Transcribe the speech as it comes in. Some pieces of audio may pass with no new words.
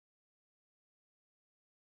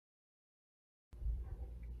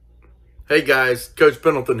Hey guys, Coach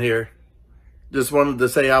Pendleton here. Just wanted to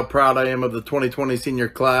say how proud I am of the 2020 senior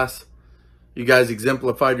class. You guys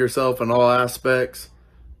exemplified yourself in all aspects.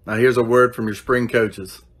 Now here's a word from your spring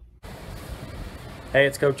coaches. Hey,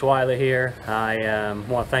 it's Coach Wiley here. I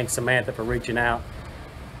want to thank Samantha for reaching out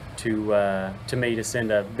to me to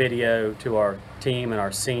send a video to our team and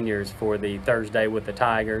our seniors for the Thursday with the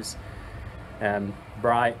Tigers.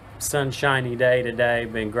 Bright, sunshiny day today.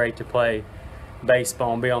 Been great to play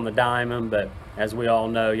baseball and be on the diamond, but as we all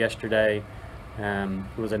know, yesterday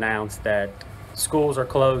it was announced that schools are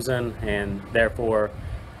closing and therefore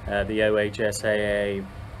the OHSAA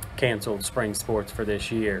canceled spring sports for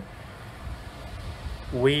this year.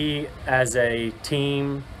 We as a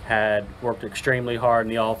team had worked extremely hard in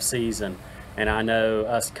the off season, and I know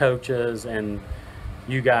us coaches and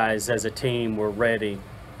you guys as a team were ready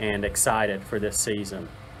and excited for this season.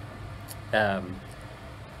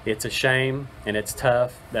 It's a shame and it's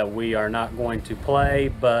tough that we are not going to play,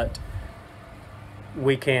 but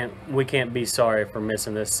we can't be sorry for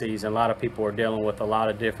missing this season. A lot of people are dealing with a lot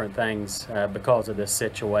of different things because of this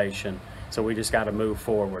situation, so we just got to move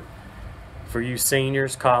forward. For you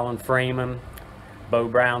seniors, Colin Freeman, Bo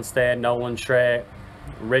Brownstead, Nolan Schreck,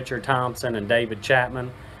 Richard Thompson, and David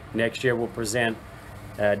Chapman, next year we'll present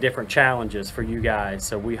different challenges for you guys,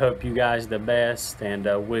 so we hope you guys the best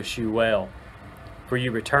and wish you well. For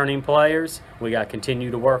you returning players, we got to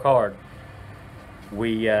continue to work hard.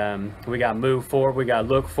 We got to move forward, we got to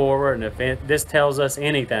look forward, and if this tells us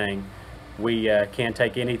anything, we can't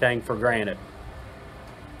take anything for granted.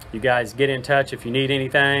 You guys get in touch if you need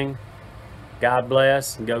anything. God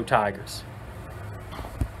bless, and go Tigers.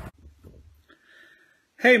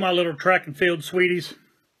 Hey, my little track and field sweeties.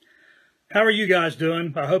 How are you guys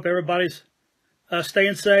doing? I hope everybody's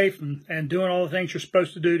staying safe and doing all the things you're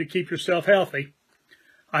supposed to do to keep yourself healthy.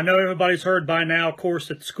 I know everybody's heard by now, of course,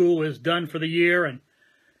 that school is done for the year, and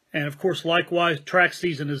of course, likewise, track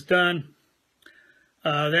season is done.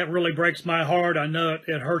 That really breaks my heart. I know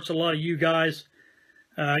it hurts a lot of you guys.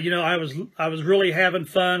 You know, I was really having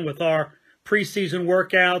fun with our preseason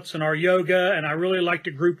workouts and our yoga, and I really liked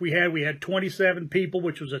the group we had. We had 27 people,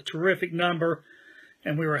 which was a terrific number,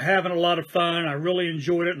 and we were having a lot of fun. I really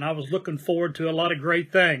enjoyed it, and I was looking forward to a lot of great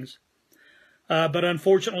things. But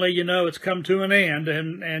unfortunately, you know, it's come to an end,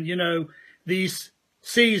 and you know, these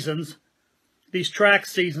seasons, these track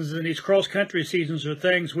seasons and these cross-country seasons are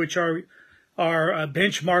things which are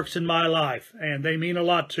benchmarks in my life, and they mean a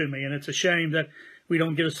lot to me, and it's a shame that we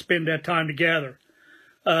don't get to spend that time together.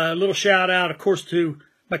 A little shout out, of course, to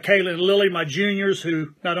Michaela and Lily, my juniors,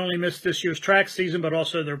 who not only missed this year's track season, but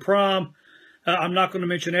also their prom. I'm not going to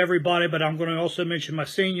mention everybody, but I'm going to also mention my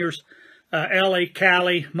seniors, Ellie,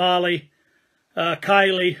 Callie, Molly,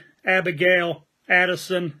 Kylie, Abigail,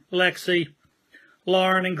 Addison, Lexi,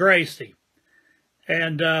 Lauren, and Gracie.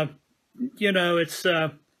 And, you know, it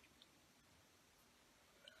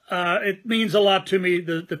means a lot to me,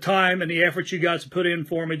 the time and the effort you guys have put in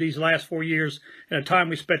for me these last 4 years and the time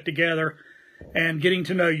we spent together and getting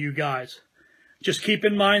to know you guys. Just keep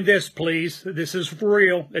in mind this, please. This is for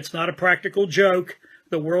real. It's not a practical joke.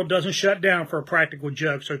 The world doesn't shut down for a practical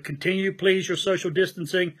joke. So continue, please, your social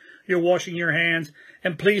distancing, your washing your hands,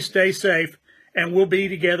 and please stay safe, and we'll be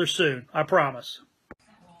together soon. I promise.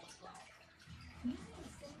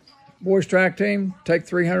 Boys track team, take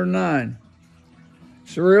 309.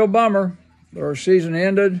 It's a real bummer, but our season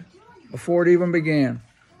ended before it even began.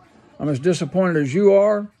 I'm as disappointed as you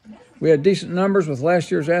are. We had decent numbers with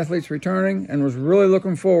last year's athletes returning and was really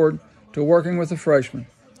looking forward to working with the freshmen.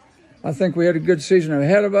 I think we had a good season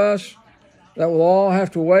ahead of us. That will all have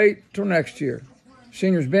to wait till next year.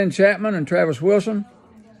 Seniors Ben Chapman and Travis Wilson,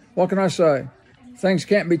 what can I say? Things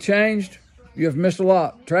can't be changed. You have missed a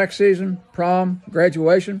lot. Track season, prom,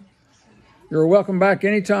 graduation. You're welcome back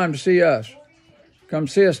anytime to see us. Come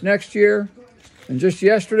see us next year. And just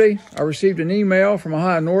yesterday, I received an email from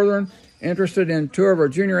Ohio Northern interested in 2 of our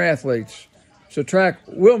junior athletes. So track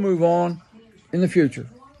will move on in the future.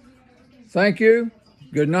 Thank you.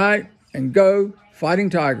 Good night, and go Fighting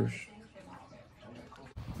Tigers.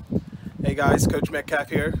 Hey guys, Coach Metcalf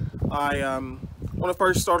here. I want to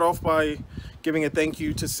first start off by giving a thank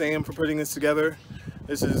you to Sam for putting this together.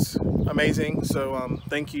 This is amazing, so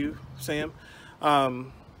thank you, Sam.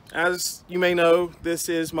 As you may know, this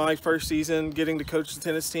is my first season getting to coach the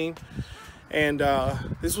tennis team, and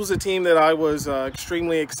this was a team that I was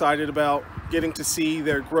extremely excited about, getting to see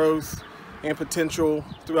their growth and potential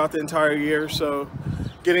throughout the entire year. So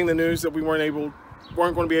getting the news that we weren't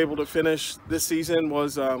going to be able to finish this season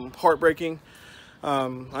was heartbreaking.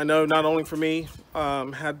 I know not only for me,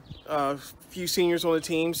 had a few seniors on the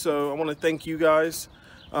team, so I want to thank you guys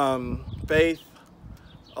Faith,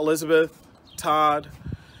 Elizabeth, Todd,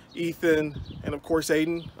 Ethan, and of course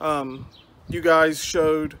Aiden. You guys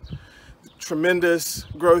showed tremendous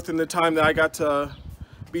growth in the time that I got to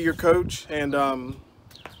be your coach, and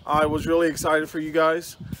I was really excited for you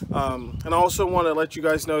guys. And I also want to let you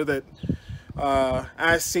guys know that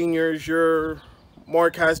as seniors, your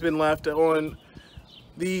mark has been left on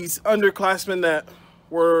these underclassmen that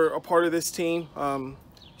were a part of this team.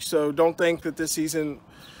 So don't think that this season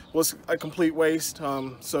was a complete waste.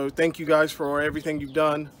 So thank you guys for everything you've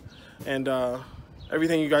done and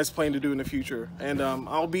everything you guys plan to do in the future. And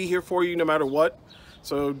I'll be here for you no matter what.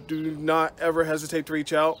 So do not ever hesitate to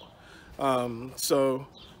reach out. So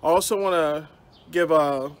I also want to give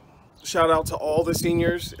a shout out to all the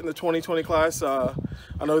seniors in the 2020 class. I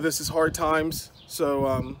know this is hard times,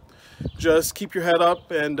 so just keep your head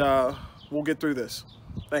up and we'll get through this.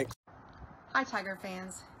 Thanks. Hi Tiger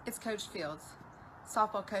fans, it's Coach Fields,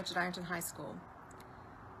 softball coach at Ironton High School.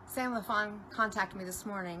 Sam LaFawn contacted me this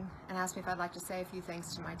morning and asked me if I'd like to say a few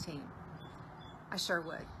things to my team. I sure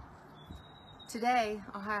would. Today,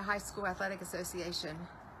 Ohio High School Athletic Association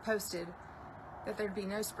posted that there'd be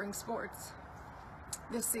no spring sports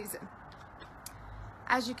this season.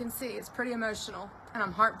 As you can see, it's pretty emotional and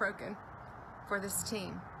I'm heartbroken for this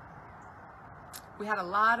team. We had a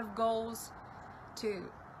lot of goals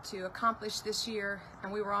to accomplish this year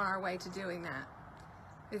and we were on our way to doing that.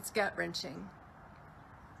 It's gut-wrenching.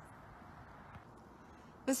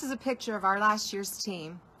 This is a picture of our last year's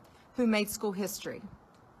team who made school history.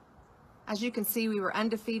 As you can see, we were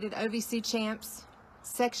undefeated OVC champs,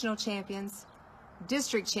 sectional champions,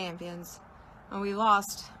 district champions, and we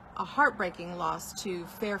lost a heartbreaking loss to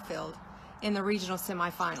Fairfield in the regional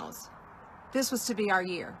semifinals. This was to be our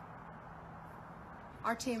year.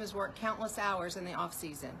 Our team has worked countless hours in the off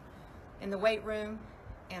season, in the weight room,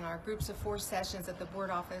 and our groups of 4 sessions at the board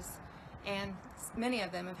office, and many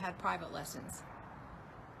of them have had private lessons,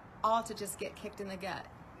 all to just get kicked in the gut.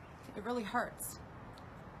 It really hurts.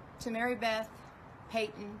 To Mary Beth,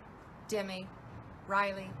 Peyton, Demi,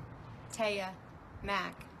 Riley, Taya,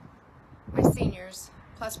 Mac, my seniors,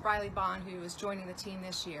 plus Riley Bond, who is joining the team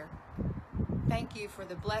this year. Thank you for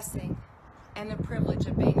the blessing and the privilege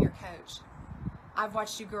of being your coach. I've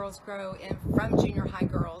watched you girls grow from junior high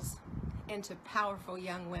girls into powerful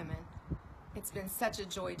young women. It's been such a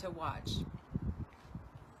joy to watch.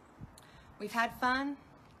 We've had fun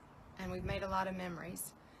and we've made a lot of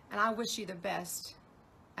memories, and I wish you the best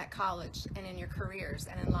at college and in your careers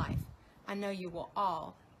and in life. I know you will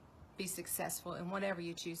all be successful in whatever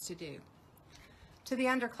you choose to do. To the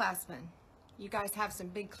underclassmen, you guys have some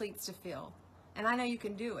big cleats to fill, and I know you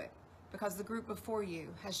can do it because the group before you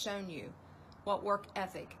has shown you what work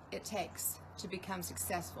ethic it takes to become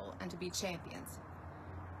successful and to be champions.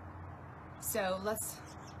 So let's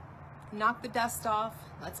knock the dust off,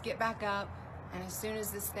 let's get back up, and as soon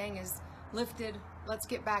as this thing is lifted, let's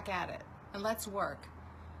get back at it and let's work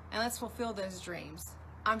and let's fulfill those dreams.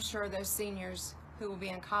 I'm sure those seniors who will be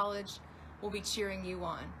in college will be cheering you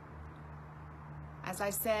on. As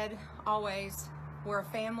I said, always, we're a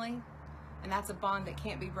family, and that's a bond that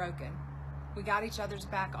can't be broken. We got each other's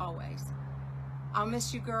back always. I'll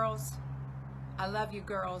miss you girls. I love you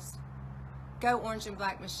girls. Go Orange and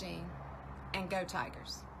Black Machine, and go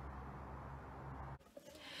Tigers.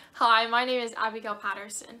 Hi, my name is Abigail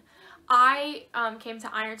Patterson. I came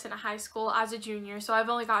to Ironton High School as a junior, so I've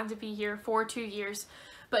only gotten to be here for 2 years.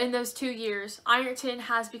 But in those 2 years, Ironton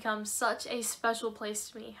has become such a special place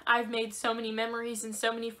to me. I've made so many memories and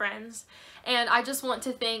so many friends. And I just want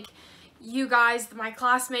to thank you guys, my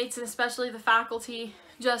classmates, and especially the faculty,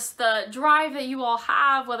 just the drive that you all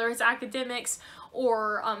have, whether it's academics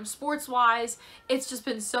or sports-wise. It's just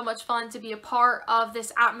been so much fun to be a part of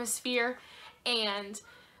this atmosphere and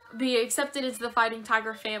be accepted into the Fighting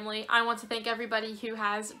Tiger family. I want to thank everybody who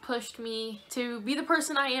has pushed me to be the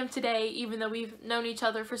person I am today, even though we've known each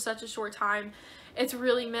other for such a short time. It's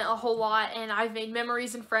really meant a whole lot, and I've made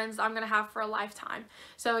memories and friends I'm going to have for a lifetime.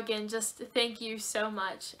 So again, just thank you so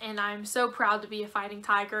much, and I'm so proud to be a Fighting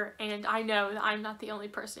Tiger, and I know that I'm not the only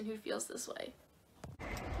person who feels this way.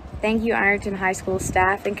 Thank you, Ironton High School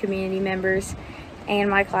staff and community members, and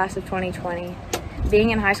my class of 2020.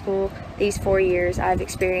 Being in high school these 4 years, I've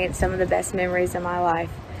experienced some of the best memories of my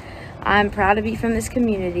life. I'm proud to be from this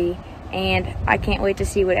community, and I can't wait to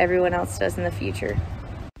see what everyone else does in the future.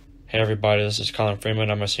 Hey everybody, this is Colin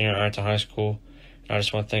Freeman. I'm a senior at Ironton High School, and I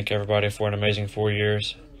just want to thank everybody for an amazing 4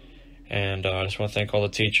 years. And I just want to thank all the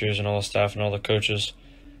teachers and all the staff and all the coaches.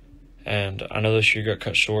 And I know this year got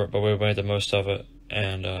cut short, but we made the most of it.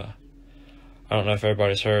 And I don't know if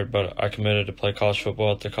everybody's heard, but I committed to play college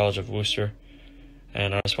football at the College of Wooster.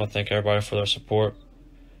 And I just want to thank everybody for their support.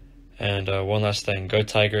 And one last thing, go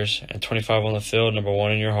Tigers, and 25 on the field, number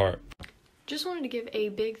 1 in your heart. Just wanted to give a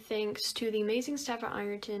big thanks to the amazing staff at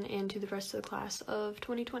Ironton and to the rest of the class of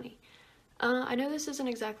 2020. I know this isn't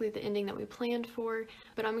exactly the ending that we planned for,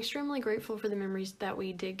 but I'm extremely grateful for the memories that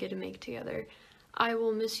we did get to make together. I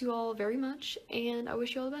will miss you all very much, and I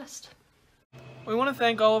wish you all the best. We want to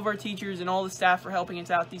thank all of our teachers and all the staff for helping us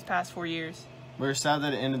out these past 4 years. We're sad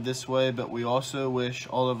that it ended this way, but we also wish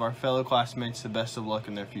all of our fellow classmates the best of luck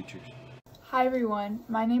in their futures. Hi everyone,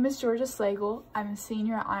 my name is Georgia Slagle. I'm a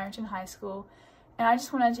senior at Ironton High School, and I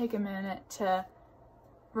just want to take a minute to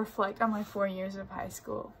reflect on my 4 years of high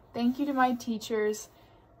school. Thank you to my teachers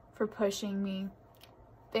for pushing me.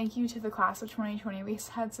 Thank you to the class of 2020. We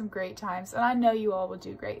had some great times, and I know you all will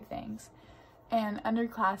do great things. And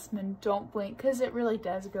underclassmen, don't blink, because it really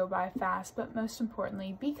does go by fast, but most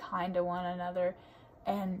importantly, be kind to one another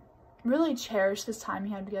and really cherish this time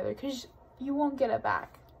you have together, because you won't get it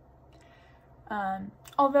back.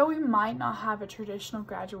 Although we might not have a traditional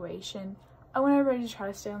graduation, I want everybody to try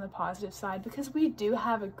to stay on the positive side, because we do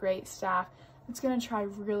have a great staff that's going to try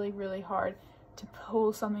really, really hard to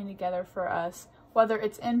pull something together for us, whether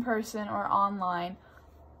it's in person or online.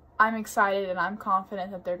 I'm excited and I'm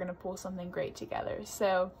confident that they're going to pull something great together.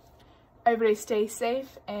 So everybody stay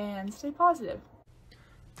safe and stay positive.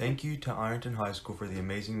 Thank you to Ironton High School for the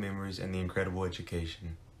amazing memories and the incredible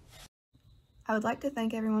education. I would like to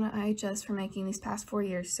thank everyone at IHS for making these past 4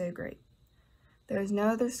 years so great. There is no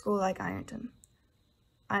other school like Ironton.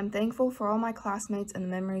 I am thankful for all my classmates and the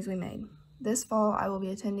memories we made. This fall, I will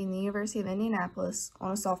be attending the University of Indianapolis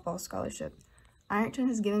on a softball scholarship. Ironton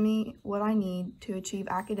has given me what I need to achieve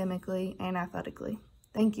academically and athletically.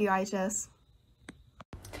 Thank you, IHS.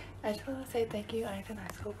 I just want to say thank you, Ironton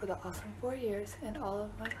High School, for the awesome 4 years and all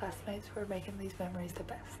of my classmates for making these memories the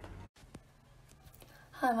best.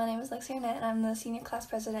 Hi, my name is Lexi Arnett, and I'm the senior class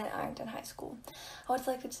president at Ironton High School. I would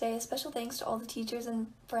like to say a special thanks to all the teachers and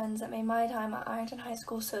friends that made my time at Ironton High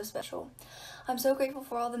School so special. I'm so grateful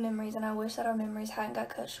for all the memories, and I wish that our memories hadn't got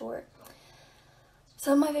cut short.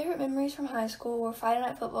 Some of my favorite memories from high school were Friday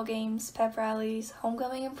night football games, pep rallies,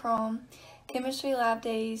 homecoming and prom, chemistry lab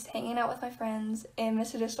days, hanging out with my friends, and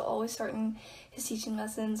Mr. Distel always starting his teaching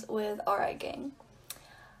lessons with Alright Gang.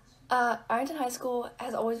 Ironton High School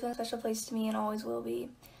has always been a special place to me and always will be.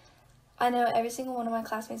 I know every single one of my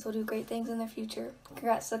classmates will do great things in their future.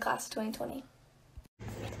 Congrats to the class of 2020.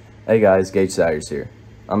 Hey guys, Gage Saggers here.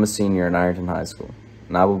 I'm a senior at Ironton High School,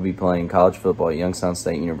 and I will be playing college football at Youngstown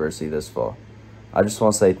State University this fall. I just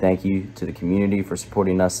want to say thank you to the community for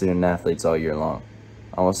supporting us student athletes all year long.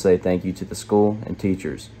 I want to say thank you to the school and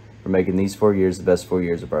teachers for making these 4 years the best 4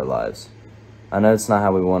 years of our lives. I know it's not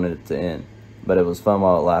how we wanted it to end, but it was fun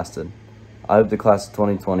while it lasted. I hope the class of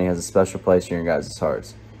 2020 has a special place in your guys'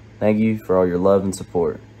 hearts. Thank you for all your love and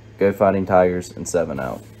support. Go Fighting Tigers, and 7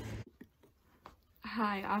 out.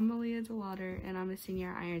 Hi, I'm Malia DeLauder, and I'm a senior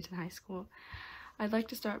at Ironton High School. I'd like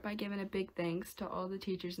to start by giving a big thanks to all the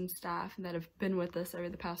teachers and staff that have been with us over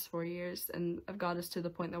the past 4 years and have got us to the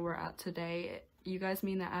point that we're at today. You guys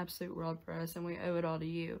mean the absolute world for us, and we owe it all to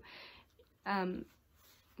you. One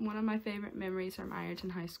of my favorite memories from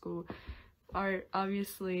Ironton High School are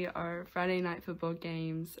obviously our Friday night football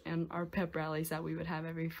games and our pep rallies that we would have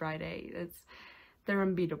every Friday. They're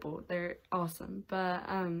unbeatable. They're awesome. But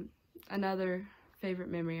another favorite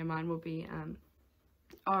memory of mine will be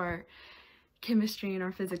our chemistry and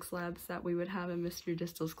our physics labs that we would have in Mr.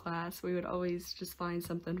 Distel's class. We would always just find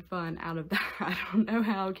something fun out of that. I don't know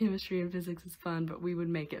how chemistry and physics is fun, but we would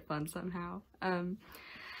make it fun somehow.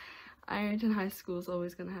 Ironton High School is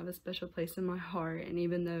always going to have a special place in my heart, and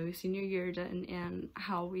even though senior year didn't end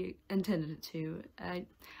how we intended it to,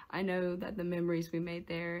 I know that the memories we made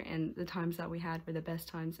there and the times that we had were the best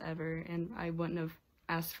times ever, and I wouldn't have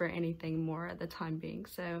asked for anything more at the time being.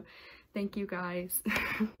 So thank you guys.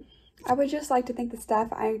 I would just like to thank the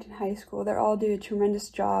staff at Ironton High School. They're all doing a tremendous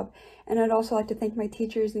job, and I'd also like to thank my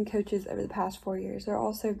teachers and coaches over the past 4 years. They're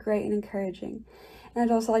all so great and encouraging. And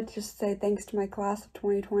I'd also like to just say thanks to my class of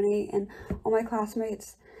 2020 and all my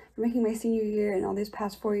classmates for making my senior year and all these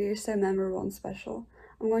past 4 years so memorable and special.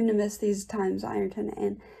 I'm going to miss these times at Ironton,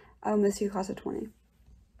 and I will miss you, class of 20.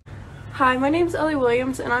 Hi, my name's Ellie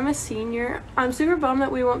Williams, and I'm a senior. I'm super bummed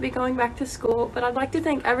that we won't be going back to school, but I'd like to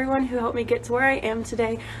thank everyone who helped me get to where I am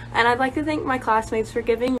today, and I'd like to thank my classmates for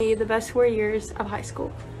giving me the best 4 years of high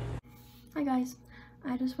school. Hi guys,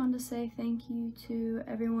 I just wanted to say thank you to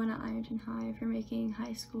everyone at Ironton High for making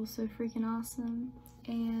high school so freaking awesome,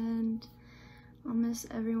 and I'll miss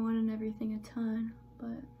everyone and everything a ton,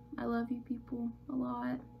 but I love you people a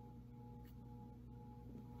lot.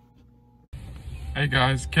 Hey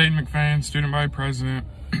guys, Caden McFadden, student body president.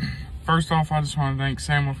 First off, I just want to thank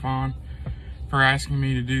Sam LaFawn for asking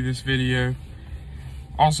me to do this video.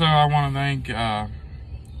 Also, I want to thank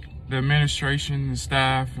the administration, the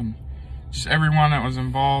staff, and just everyone that was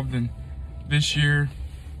involved in this year.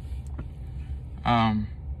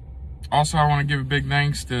 Also, I want to give a big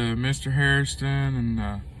thanks to Mr. Hairston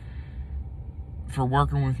and for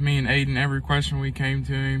working with me and Aiden. Every question we came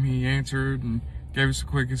to him, he answered and gave us the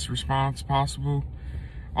quickest response possible.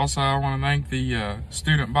 Also, I want to thank the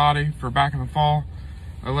student body for back in the fall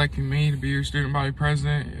electing me to be your student body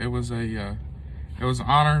president. It was an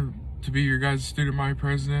honor to be your guys' student body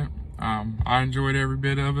president. I enjoyed every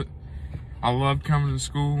bit of it. I loved coming to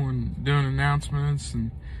school and doing announcements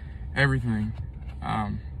and everything.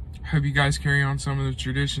 Hope you guys carry on some of the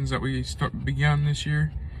traditions that we begun this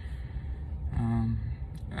year.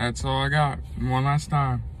 That's all I got. And one last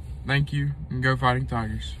time, thank you, and go Fighting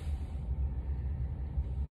Tigers.